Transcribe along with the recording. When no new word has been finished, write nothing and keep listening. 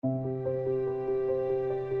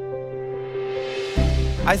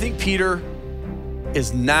I think Peter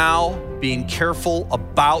is now being careful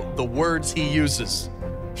about the words he uses.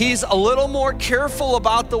 He's a little more careful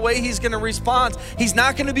about the way he's going to respond. He's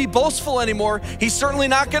not going to be boastful anymore. He's certainly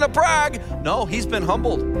not going to brag. No, he's been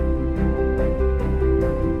humbled.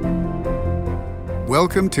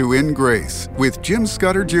 Welcome to In Grace with Jim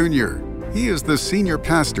Scudder Jr. He is the senior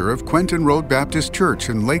pastor of Quentin Road Baptist Church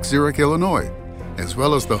in Lake Zurich, Illinois, as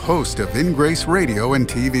well as the host of In Grace Radio and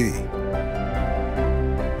TV.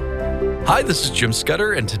 Hi, this is Jim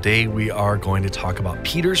Scudder, and today we are going to talk about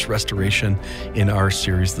Peter's restoration in our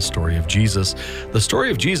series, The Story of Jesus. The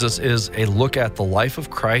Story of Jesus is a look at the life of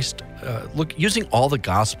Christ, using all the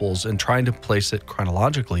Gospels and trying to place it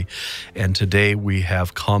chronologically. And today we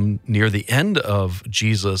have come near the end of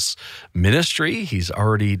Jesus' ministry. He's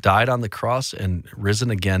already died on the cross and risen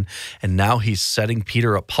again, and now he's setting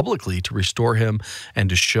Peter up publicly to restore him and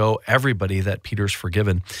to show everybody that Peter's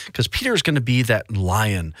forgiven. Because Peter's going to be that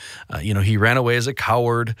lion. He ran away as a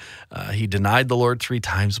coward. He denied the Lord 3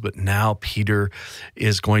 times, but now Peter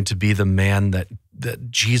is going to be the man that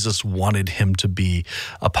Jesus wanted him to be.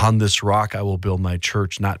 Upon this rock I will build my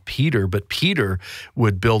church. Not Peter, but Peter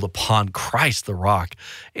would build upon Christ the rock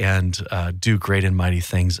and do great and mighty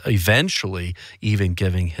things, eventually even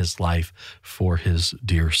giving his life for his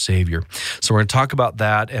dear Savior. So we're going to talk about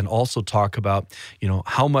that and also talk about,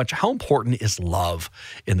 how important is love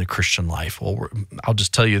in the Christian life? Well, I'll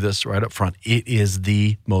just tell you this right up front. It is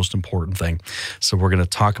the most important thing. So we're going to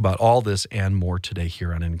talk about all this and more today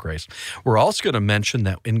here on In Grace. We're also going to mention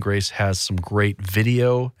that In Grace has some great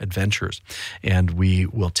video adventures, and we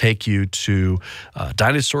will take you to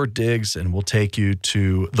dinosaur digs, and we'll take you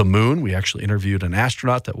to the moon. We actually interviewed an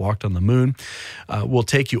astronaut that walked on the moon. We'll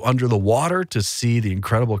take you under the water to see the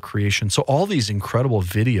incredible creation. So all these incredible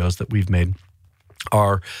videos that we've made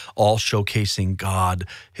are all showcasing God,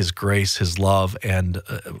 His grace, His love, and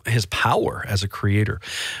His power as a creator.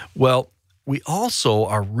 Well, we also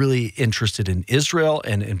are really interested in Israel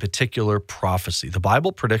and in particular prophecy. The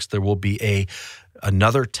Bible predicts there will be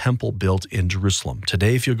another temple built in Jerusalem.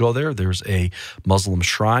 Today, if you go there, there's a Muslim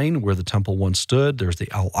shrine where the temple once stood. There's the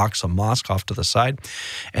Al-Aqsa Mosque off to the side.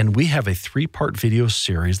 And we have a 3-part video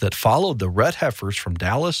series that followed the red heifers from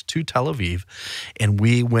Dallas to Tel Aviv. And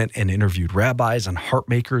we went and interviewed rabbis and heart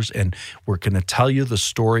makers, and we're going to tell you the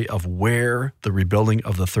story of where the rebuilding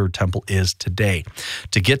of the third temple is today.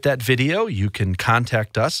 To get that video, you can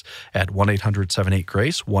contact us at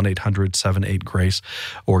 1-800-78-GRACE, 1-800-78-GRACE,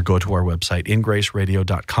 or go to our website, ingraceradio.com,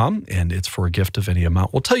 and it's for a gift of any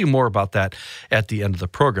amount. We'll tell you more about that at the end of the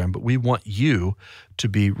program, but we want you to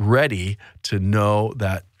be ready to know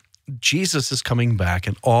that Jesus is coming back,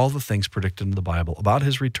 and all the things predicted in the Bible about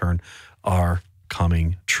his return are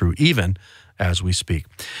coming true, even as we speak.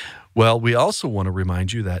 Well, we also want to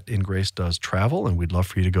remind you that In Grace does travel, and we'd love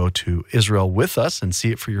for you to go to Israel with us and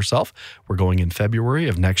see it for yourself. We're going in February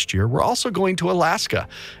of next year. We're also going to Alaska.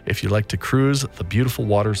 If you'd like to cruise the beautiful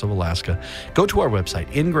waters of Alaska, go to our website,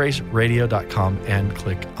 ingraceradio.com, and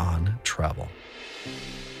click on travel.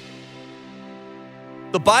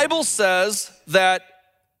 The Bible says that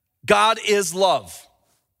God is love.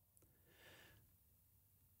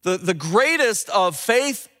 The greatest of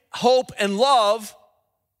faith, hope, and love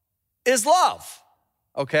is love,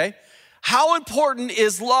 okay? How important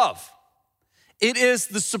is love? It is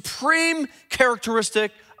the supreme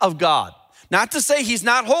characteristic of God. Not to say he's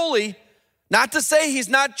not holy, not to say he's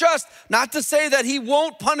not just, not to say that he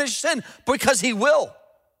won't punish sin, because he will.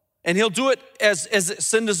 And he'll do it as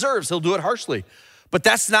sin deserves. He'll do it harshly. But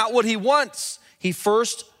that's not what he wants. He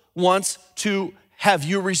first wants to have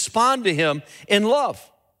you respond to him in love.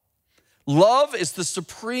 Love is the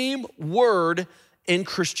supreme word in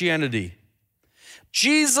Christianity.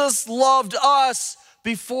 Jesus loved us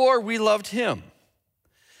before we loved him.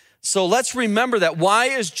 So let's remember that. Why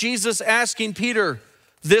is Jesus asking Peter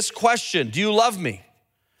this question? Do you love me?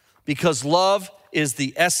 Because love is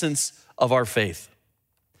the essence of our faith.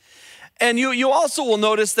 And you also will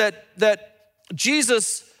notice that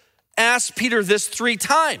Jesus asked Peter this 3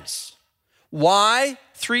 times. Why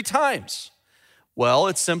 3 times? Well,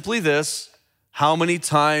 it's simply this. How many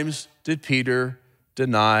times did Peter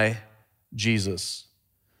deny Jesus?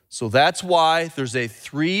 So that's why there's a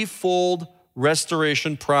 3-fold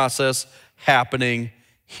restoration process happening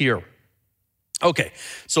here. Okay,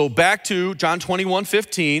 so back to John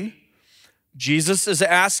 21:15. Jesus is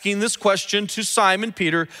asking this question to Simon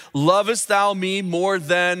Peter, lovest thou me more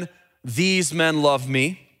than these men love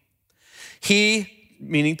me? He,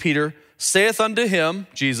 meaning Peter, saith unto him,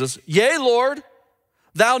 Jesus, yea, Lord,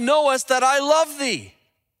 thou knowest that I love thee.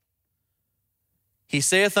 He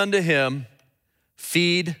saith unto him,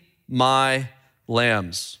 feed my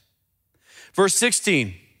lambs. Verse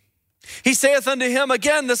 16, he saith unto him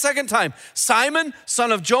again the second time, Simon,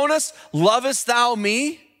 son of Jonas, lovest thou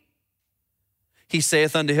me? He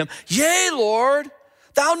saith unto him, Yea, Lord,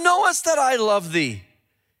 thou knowest that I love thee.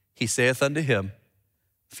 He saith unto him,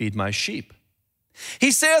 Feed my sheep.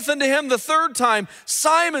 He saith unto him the third time,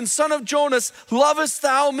 Simon, son of Jonas, lovest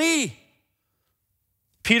thou me?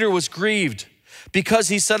 Peter was grieved because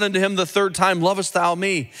he said unto him the third time, Lovest thou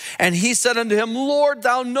me? And he said unto him, Lord,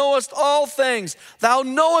 thou knowest all things. Thou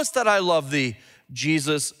knowest that I love thee.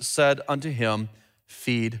 Jesus said unto him,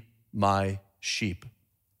 Feed my sheep.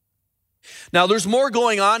 Now, there's more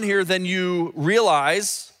going on here than you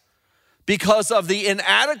realize because of the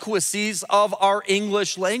inadequacies of our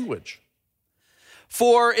English language.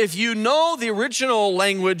 For if you know the original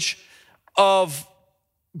language of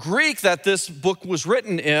Greek that this book was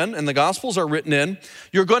written in, and the Gospels are written in,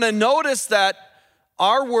 you're going to notice that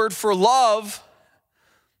our word for love,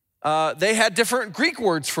 they had different Greek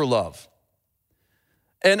words for love.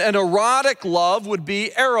 And an erotic love would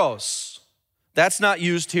be eros. That's not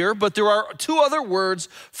used here, but there are two other words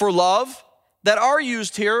for love that are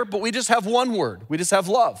used here, but we just have one word. We just have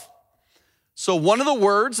love. So one of the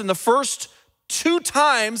words in the first two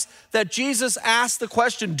times that Jesus asked the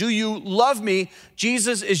question, do you love me?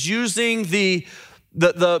 Jesus is using the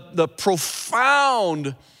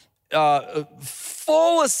profound,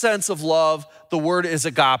 fullest sense of love. The word is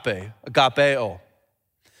agape, agapeo.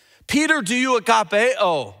 Peter, do you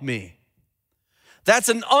agapeo me? That's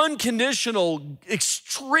an unconditional,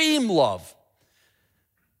 extreme love.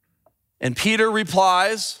 And Peter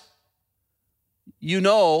replies, you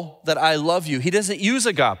know that I love you. He doesn't use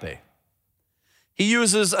agape. He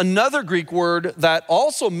uses another Greek word that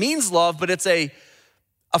also means love, but it's a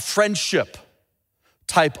friendship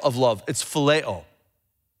type of love. It's phileo.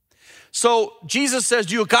 So Jesus says,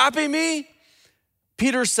 do you agape me?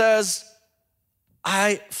 Peter says,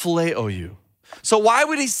 I phileo you. So why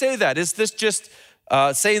would he say that? Is this just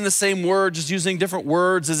saying the same word, just using different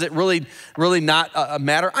words? Is it really not a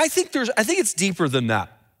matter? I think it's deeper than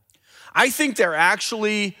that. I think they're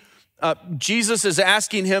actually, Jesus is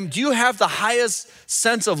asking him, do you have the highest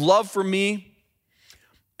sense of love for me?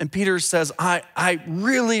 And Peter says, I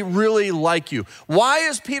really, really like you. Why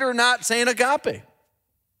is Peter not saying agape?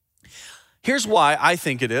 Here's why I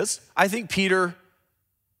think it is. I think Peter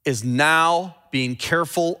is now being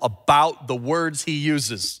careful about the words he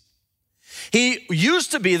uses. He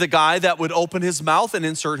used to be the guy that would open his mouth and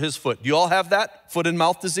insert his foot. Do you all have that foot and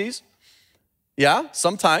mouth disease? Yeah,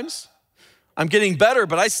 sometimes. I'm getting better,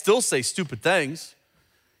 but I still say stupid things.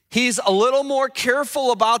 He's a little more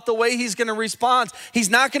careful about the way he's going to respond. He's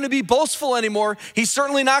not going to be boastful anymore. He's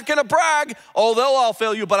certainly not going to brag. Oh, they'll all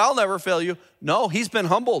fail you, but I'll never fail you. No, he's been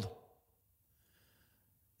humbled.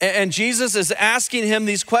 And Jesus is asking him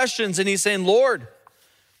these questions, and he's saying, Lord,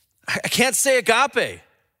 I can't say agape.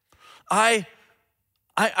 I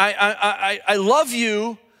love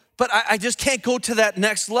you, but I just can't go to that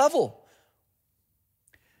next level.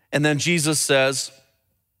 And then Jesus says,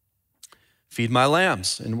 feed my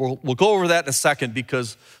lambs. And we'll go over that in a second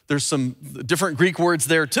because there's some different Greek words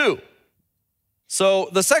there too. So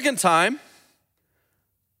the second time,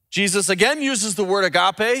 Jesus again uses the word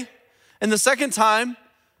agape. And the second time,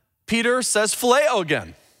 Peter says phileo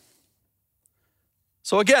again.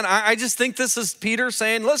 So again, I just think this is Peter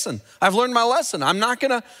saying, listen, I've learned my lesson. I'm not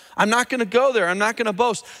gonna go there. I'm not gonna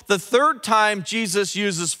boast. The third time Jesus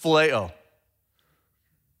uses phileo.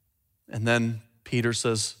 And then Peter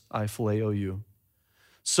says, I phileo you.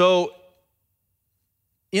 So,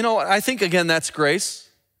 I think again, that's grace.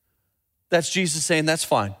 That's Jesus saying, that's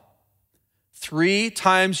fine. 3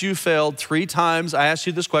 times you failed, 3 times I asked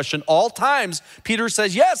you this question. All times, Peter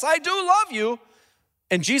says, yes, I do love you.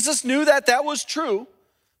 And Jesus knew that was true.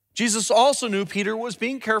 Jesus also knew Peter was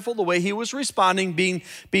being careful the way he was responding, being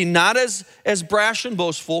not as brash and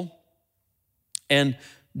boastful. And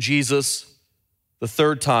Jesus, the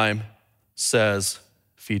third time, says,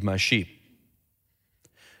 feed my sheep.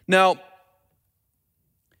 Now,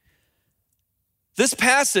 this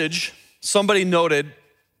passage, somebody noted,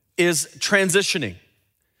 is transitioning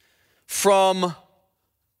from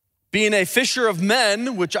being a fisher of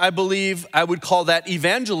men, which I believe I would call that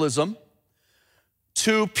evangelism,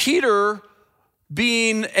 to Peter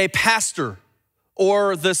being a pastor,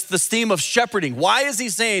 or this theme of shepherding. Why is he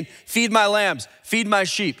saying, feed my lambs, feed my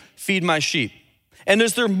sheep, feed my sheep? And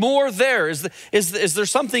is there more there? Is there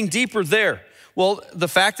something deeper there? Well, the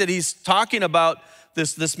fact that he's talking about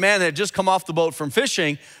this man that had just come off the boat from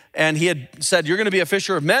fishing, and he had said, you're going to be a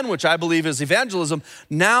fisher of men, which I believe is evangelism.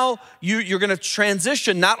 Now you're going to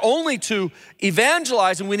transition not only to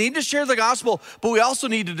evangelize, and we need to share the gospel, but we also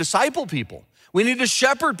need to disciple people. We need to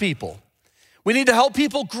shepherd people. We need to help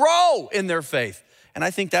people grow in their faith. And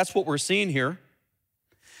I think that's what we're seeing here.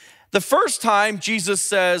 The first time Jesus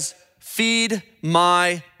says, feed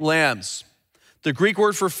my lambs. The Greek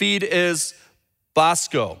word for feed is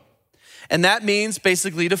basko. And that means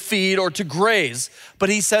basically to feed or to graze. But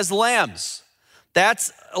he says lambs.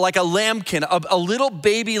 That's like a lambkin, a little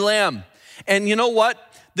baby lamb. And you know what?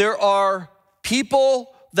 There are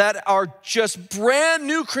people that are just brand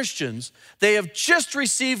new Christians. They have just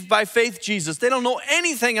received by faith Jesus. They don't know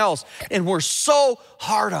anything else. And we're so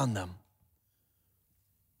hard on them.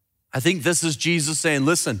 I think this is Jesus saying,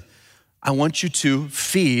 listen, I want you to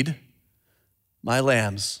feed my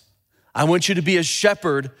lambs. I want you to be a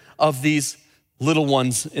shepherd of these little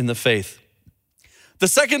ones in the faith. The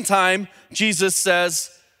second time Jesus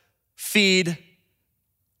says, feed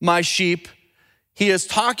my sheep, he is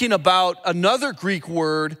talking about another Greek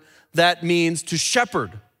word that means to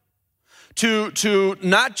shepherd. To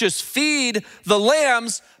not just feed the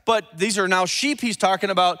lambs, but these are now sheep he's talking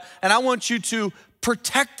about, and I want you to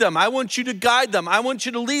protect them. I want you to guide them. I want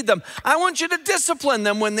you to lead them. I want you to discipline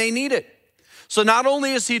them when they need it. So not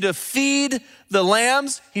only is he to feed the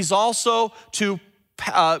lambs, he's also to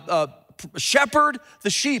shepherd the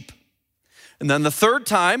sheep. And then the third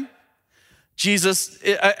time,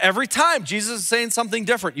 every time Jesus is saying something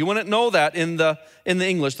different. You wouldn't know that in the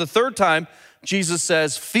English. The third time, Jesus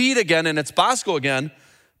says feed again, and it's basko again,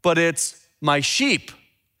 but it's my sheep.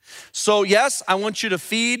 So yes, I want you to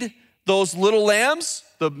feed those little lambs,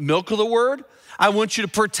 the milk of the word. I want you to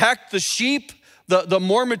protect the sheep, the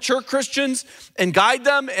more mature Christians, and guide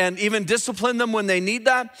them and even discipline them when they need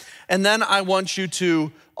that. And then I want you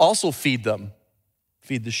to also feed them,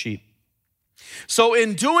 feed the sheep. So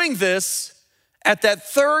in doing this, at that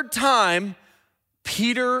third time,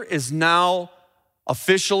 Peter is now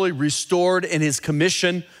officially restored in his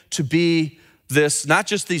commission to be this, not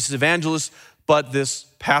just this evangelist, but this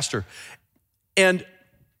pastor. And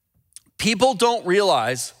people don't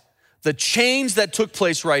realize the change that took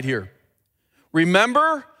place right here.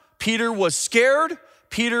 Remember, Peter was scared,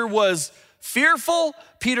 Peter was fearful,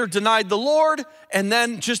 Peter denied the Lord, and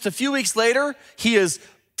then just a few weeks later, he is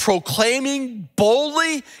proclaiming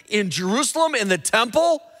boldly in Jerusalem, in the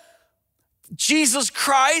temple, Jesus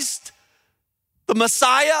Christ, the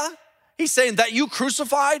Messiah. He's saying that you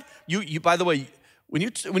crucified. You by the way, when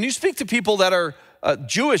you speak to people that are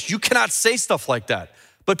Jewish, you cannot say stuff like that.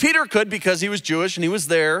 But Peter could because he was Jewish and he was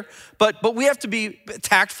there. But we have to be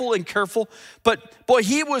tactful and careful. But boy,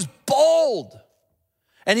 he was bold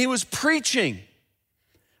and he was preaching.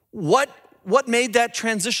 What made that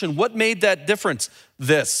transition? What made that difference?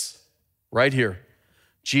 This right here.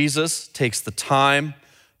 Jesus takes the time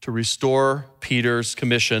to restore Peter's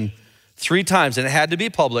commission 3 times, and it had to be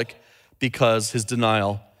public because his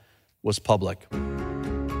denial was public.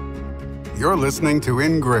 You're listening to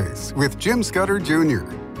In Grace with Jim Scudder Jr.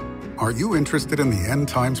 Are you interested in the end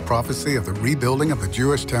times prophecy of the rebuilding of the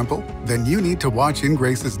Jewish temple? Then you need to watch In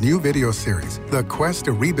Grace's new video series, The Quest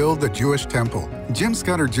to Rebuild the Jewish Temple. Jim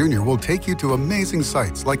Scudder Jr. will take you to amazing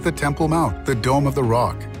sites like the Temple Mount, the Dome of the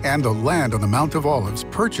Rock, and the land on the Mount of Olives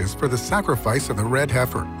purchased for the sacrifice of the red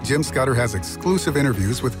heifer. Jim Scudder has exclusive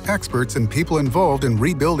interviews with experts and people involved in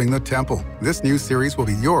rebuilding the temple. This new series will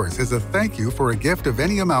be yours as a thank you for a gift of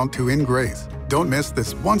any amount to In Grace. Don't miss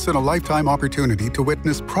this once-in-a-lifetime opportunity to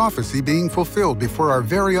witness prophecy being fulfilled before our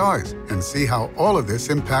very eyes and see how all of this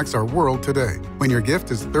impacts our world today. When your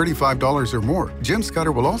gift is $35 or more, Jim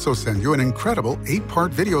Scudder will also send you an incredible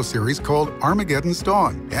 8-part video series called Armageddon's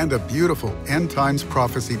Dawn and a beautiful end times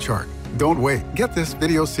prophecy chart. Don't wait. Get this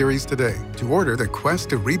video series today. To order The Quest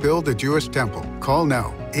to Rebuild the Jewish Temple, call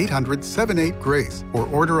now 800-78-GRACE or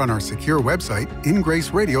order on our secure website,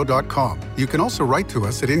 ingraceradio.com. You can also write to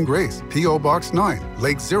us at In Grace, P.O. Box 9,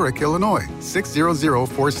 Lake Zurich, Illinois,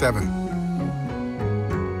 60047.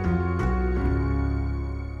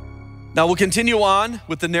 Now we'll continue on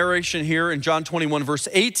with the narration here in John 21, verse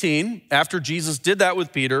 18. After Jesus did that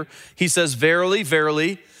with Peter, he says, verily,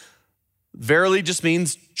 verily. Verily just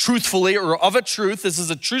means truthfully or of a truth. This is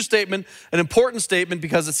a true statement, an important statement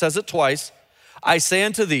because it says it twice. I say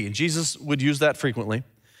unto thee, and Jesus would use that frequently,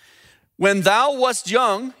 when thou wast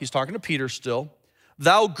young, he's talking to Peter still,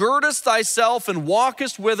 thou girdest thyself and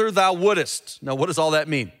walkest whither thou wouldest. Now what does all that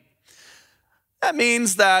mean? That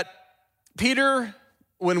means that Peter,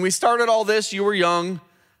 when we started all this, you were young,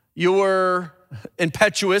 you were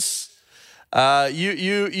impetuous,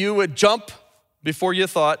 you would jump before you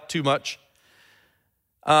thought too much.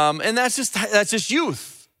 And that's just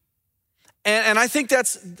youth. And I think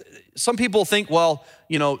some people think, well,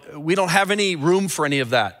 we don't have any room for any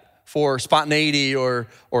of that, for spontaneity or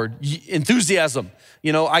enthusiasm.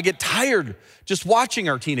 I get tired just watching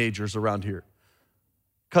our teenagers around here.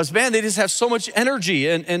 Because, man, they just have so much energy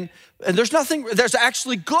and there's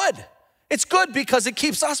actually good. It's good because it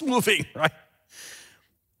keeps us moving, right?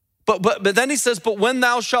 But then he says, but when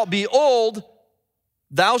thou shalt be old,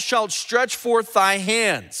 thou shalt stretch forth thy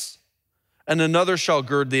hands, and another shall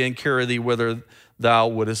gird thee and carry thee whither thou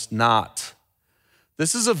wouldest not.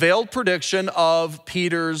 This is a veiled prediction of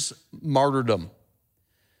Peter's martyrdom.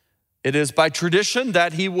 It is by tradition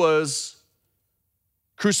that he was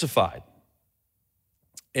crucified.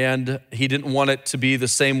 And he didn't want it to be the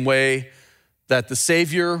same way that the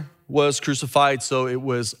Savior was crucified, so it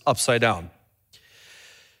was upside down.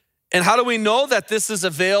 And how do we know that this is a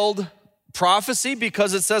veiled prophecy?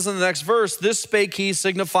 Because it says in the next verse, this spake he,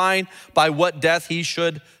 signifying by what death he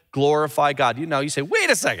should glorify God. You say, wait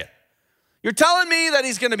a second. You're telling me that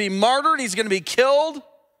he's going to be martyred, he's going to be killed,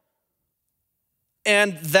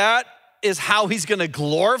 and that is how he's going to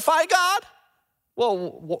glorify God?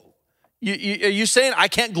 Well, are you saying I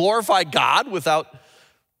can't glorify God without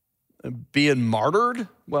being martyred?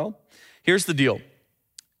 Well, here's the deal.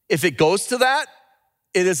 If it goes to that,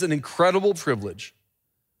 it is an incredible privilege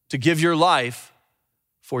to give your life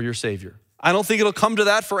for your Savior. I don't think it'll come to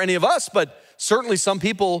that for any of us, but certainly some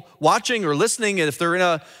people watching or listening, if they're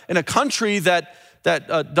in a country that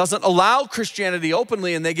doesn't allow Christianity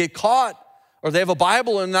openly and they get caught, or they have a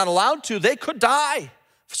Bible and not allowed to, they could die,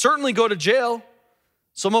 certainly go to jail.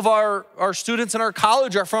 Some of our students in our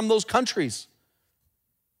college are from those countries.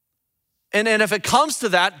 And if it comes to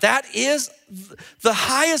that, that is the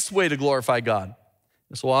highest way to glorify God.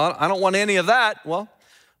 So, well, I don't want any of that. Well,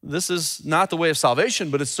 this is not the way of salvation,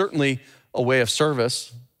 but it's certainly a way of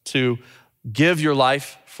service to give your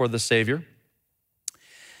life for the Savior.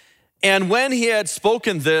 And when he had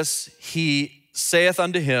spoken this, he saith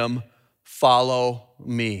unto him, follow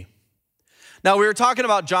me. Now, we were talking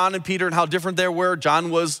about John and Peter and how different they were. John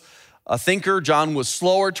was a thinker. John was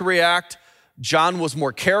slower to react. John was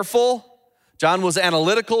more careful. John was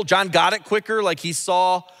analytical. John got it quicker, like he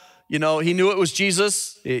saw, he knew it was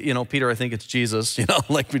Jesus. Peter, I think it's Jesus,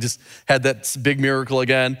 like we just had that big miracle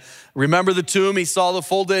again. Remember the tomb? He saw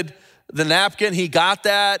the napkin. He got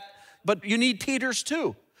that. But you need Peter's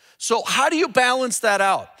too. So how do you balance that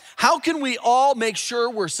out? How can we all make sure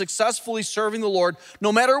we're successfully serving the Lord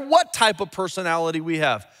no matter what type of personality we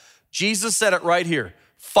have? Jesus said it right here,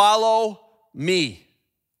 follow me.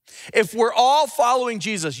 If we're all following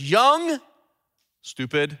Jesus, young,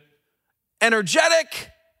 stupid, energetic,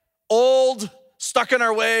 old, stuck in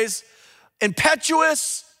our ways,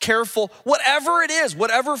 impetuous, careful, whatever it is,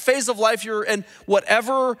 whatever phase of life you're in,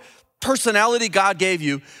 whatever personality God gave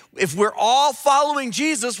you, if we're all following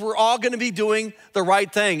Jesus, we're all going to be doing the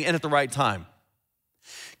right thing and at the right time.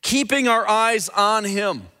 Keeping our eyes on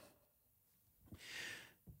him.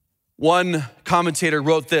 One commentator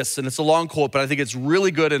wrote this, and it's a long quote, but I think it's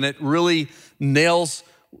really good and it really nails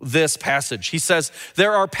this passage. He says,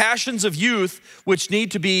 there are passions of youth which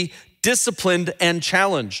need to be disciplined and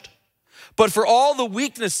challenged. But for all the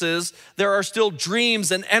weaknesses, there are still dreams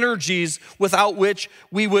and energies without which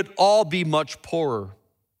we would all be much poorer.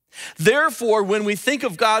 Therefore, when we think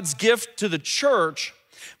of God's gift to the church,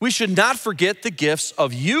 we should not forget the gifts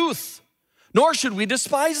of youth, nor should we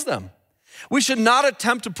despise them. We should not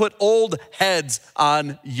attempt to put old heads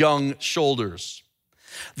on young shoulders.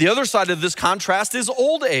 The other side of this contrast is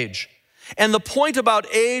old age. And the point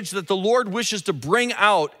about age that the Lord wishes to bring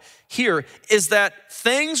out here is that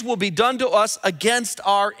things will be done to us against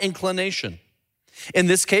our inclination. In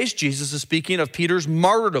this case, Jesus is speaking of Peter's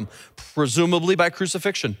martyrdom, presumably by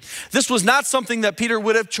crucifixion. This was not something that Peter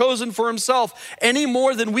would have chosen for himself any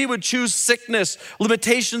more than we would choose sickness,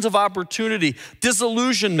 limitations of opportunity,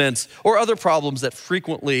 disillusionments, or other problems that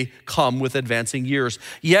frequently come with advancing years.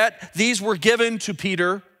 Yet these were given to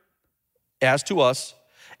Peter, as to us,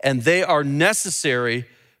 and they are necessary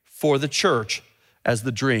for the church as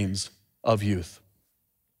the dreams of youth.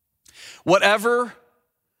 Whatever,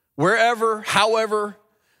 wherever, however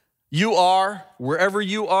you are, wherever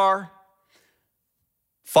you are,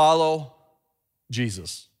 follow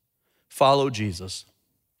Jesus. Follow Jesus.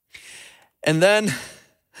 And then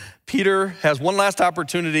Peter has one last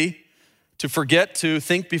opportunity to forget to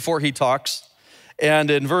think before he talks.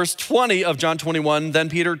 And in verse 20 of John 21, then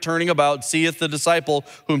Peter turning about seeth the disciple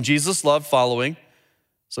whom Jesus loved following.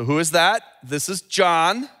 So who is that? This is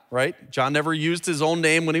John, right? John never used his own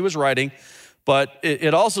name when he was writing, but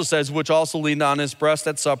it also says, which also leaned on his breast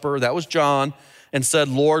at supper. That was John. and said,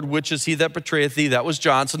 Lord, which is he that betrayeth thee? That was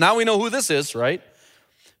John. So now we know who this is, right?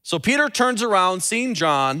 So Peter turns around, seeing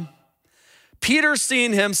John. Peter,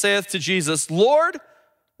 seeing him, saith to Jesus, Lord,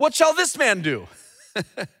 what shall this man do?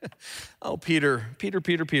 Oh, Peter.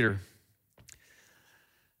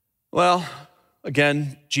 Well,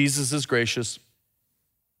 again, Jesus is gracious.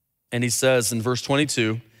 And he says in verse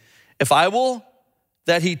 22, if I will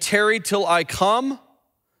that he tarry till I come,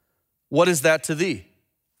 what is that to thee?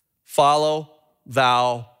 Follow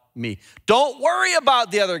thou me. Don't worry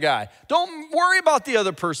about the other guy. Don't worry about the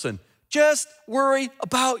other person. Just worry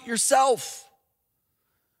about yourself.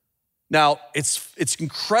 Now, it's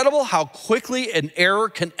incredible how quickly an error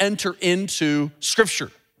can enter into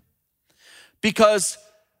Scripture. Because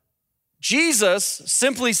Jesus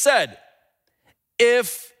simply said,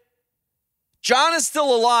 if John is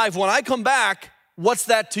still alive when I come back, what's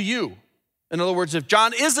that to you? In other words, if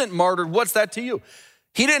John isn't martyred, what's that to you?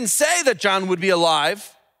 He didn't say that John would be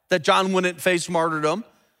alive, that John wouldn't face martyrdom.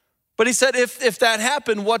 But he said, if that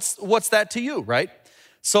happened, what's that to you, right?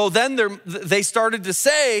 So then they started to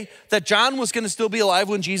say that John was going to still be alive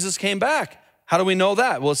when Jesus came back. How do we know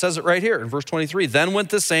that? Well, it says it right here in verse 23. Then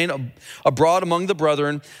went the saying abroad among the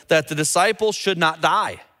brethren that the disciples should not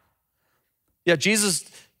die. Yeah, Jesus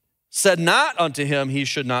said not unto him he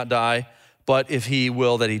should not die, but if he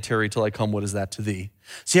will that he tarry till I come, what is that to thee?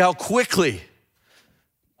 See how quickly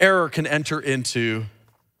error can enter into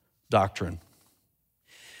doctrine.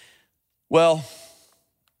 Well,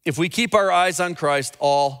 if we keep our eyes on Christ,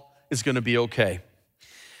 all is going to be okay.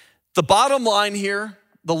 The bottom line here,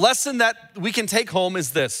 the lesson that we can take home is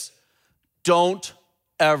this: don't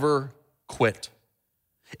ever quit.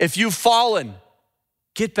 If you've fallen,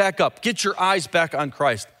 get back up, get your eyes back on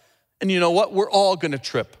Christ. And you know what? We're all going to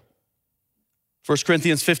trip. 1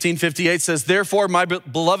 Corinthians 15:58 says, therefore, my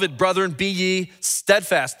beloved brethren, be ye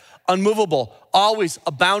steadfast, unmovable, always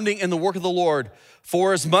abounding in the work of the Lord,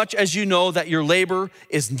 for as much as you know that your labor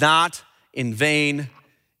is not in vain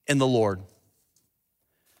in the Lord.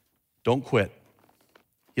 Don't quit.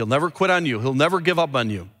 He'll never quit on you. He'll never give up on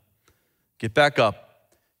you. Get back up.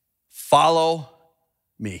 Follow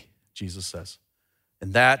me, Jesus says.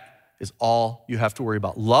 And that is all you have to worry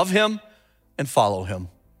about. Love him and follow him,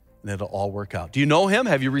 and it'll all work out. Do you know him?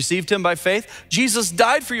 Have you received him by faith? Jesus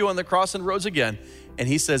died for you on the cross and rose again. And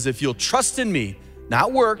he says, if you'll trust in me,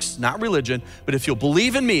 not works, not religion, but if you'll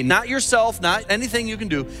believe in me, not yourself, not anything you can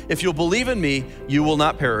do, if you'll believe in me, you will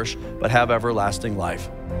not perish, but have everlasting life.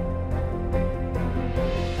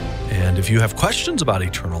 And if you have questions about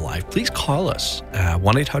eternal life, please call us at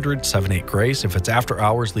 1-800-78-GRACE. If it's after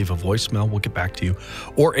hours, leave a voicemail. We'll get back to you.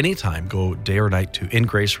 Or anytime, go day or night to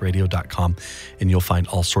ingraceradio.com, and you'll find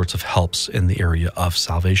all sorts of helps in the area of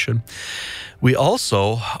salvation. We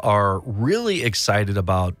also are really excited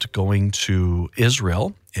about going to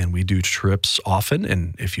Israel, and we do trips often.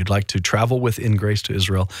 And if you'd like to travel with In Grace to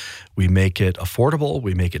Israel, we make it affordable,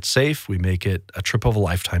 we make it safe, we make it a trip of a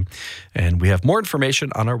lifetime. And we have more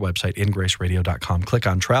information on our website, ingraceradio.com. Click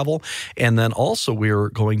on travel. And then also we're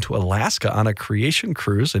going to Alaska on a creation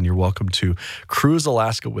cruise, and you're welcome to cruise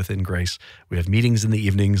Alaska with In Grace. We have meetings in the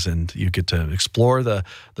evenings, and you get to explore the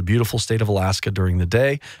beautiful state of Alaska during the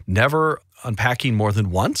day. Never unpacking more than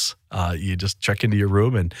once. You just check into your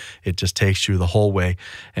room and it just takes you the whole way.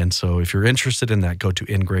 And so if you're interested in that, go to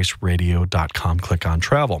ingraceradio.com, click on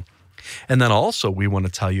travel. And then also we want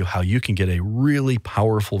to tell you how you can get a really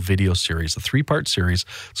powerful video series, a 3-part series.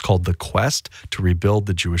 It's called The Quest to Rebuild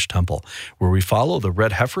the Jewish Temple, where we follow the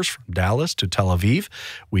red heifers from Dallas to Tel Aviv.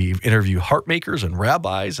 We interview heart makers and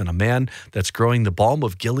rabbis and a man that's growing the balm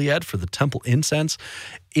of Gilead for the temple incense.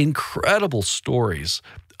 Incredible stories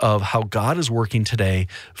of how God is working today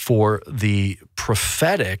for the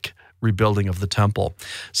prophetic rebuilding of the temple.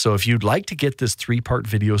 So if you'd like to get this 3-part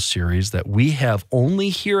video series that we have only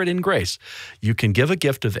here at In Grace, you can give a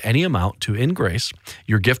gift of any amount to In Grace.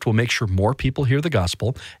 Your gift will make sure more people hear the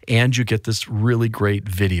gospel, and you get this really great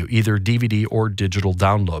video, either DVD or digital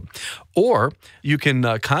download. Or you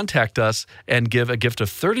can contact us and give a gift of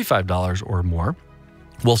 $35 or more.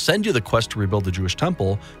 We'll send you the Quest to Rebuild the Jewish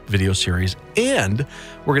Temple video series, and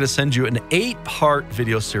we're going to send you an 8-part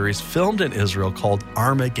video series filmed in Israel called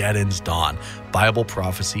Armageddon's Dawn, Bible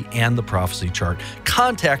Prophecy and the Prophecy Chart.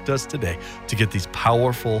 Contact us today to get these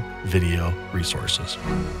powerful video resources.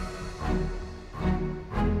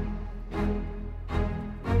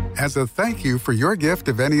 As a thank you for your gift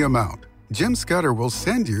of any amount, Jim Scudder will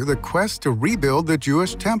send you the Quest to Rebuild the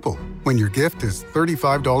Jewish Temple when your gift is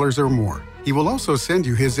 $35 or more. He will also send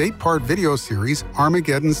you his 8-part video series,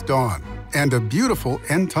 Armageddon's Dawn, and a beautiful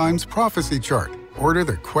End Times Prophecy Chart, order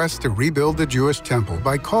the Quest to Rebuild the Jewish Temple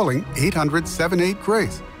by calling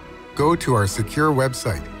 800-78-GRACE. Go to our secure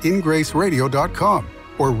website, ingraceradio.com,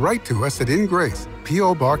 or write to us at In Grace,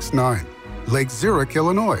 P.O. Box 9, Lake Zurich,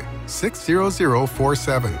 Illinois,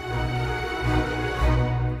 60047.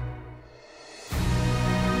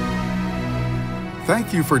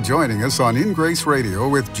 Thank you for joining us on In Grace Radio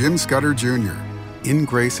with Jim Scudder Jr. In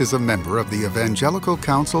Grace is a member of the Evangelical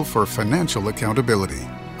Council for Financial Accountability.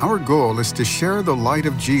 Our goal is to share the light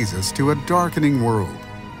of Jesus to a darkening world,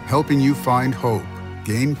 helping you find hope,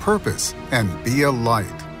 gain purpose, and be a light.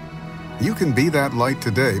 You can be that light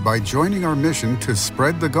today by joining our mission to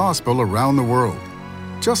spread the gospel around the world.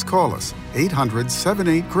 Just call us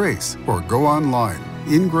 800-78-GRACE or go online,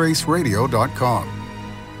 ingraceradio.com.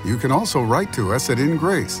 You can also write to us at In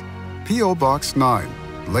Grace, P.O. Box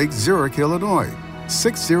 9, Lake Zurich, Illinois,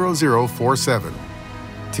 60047.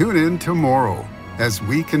 Tune in tomorrow as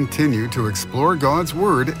we continue to explore God's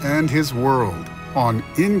Word and His world on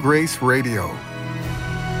In Grace Radio.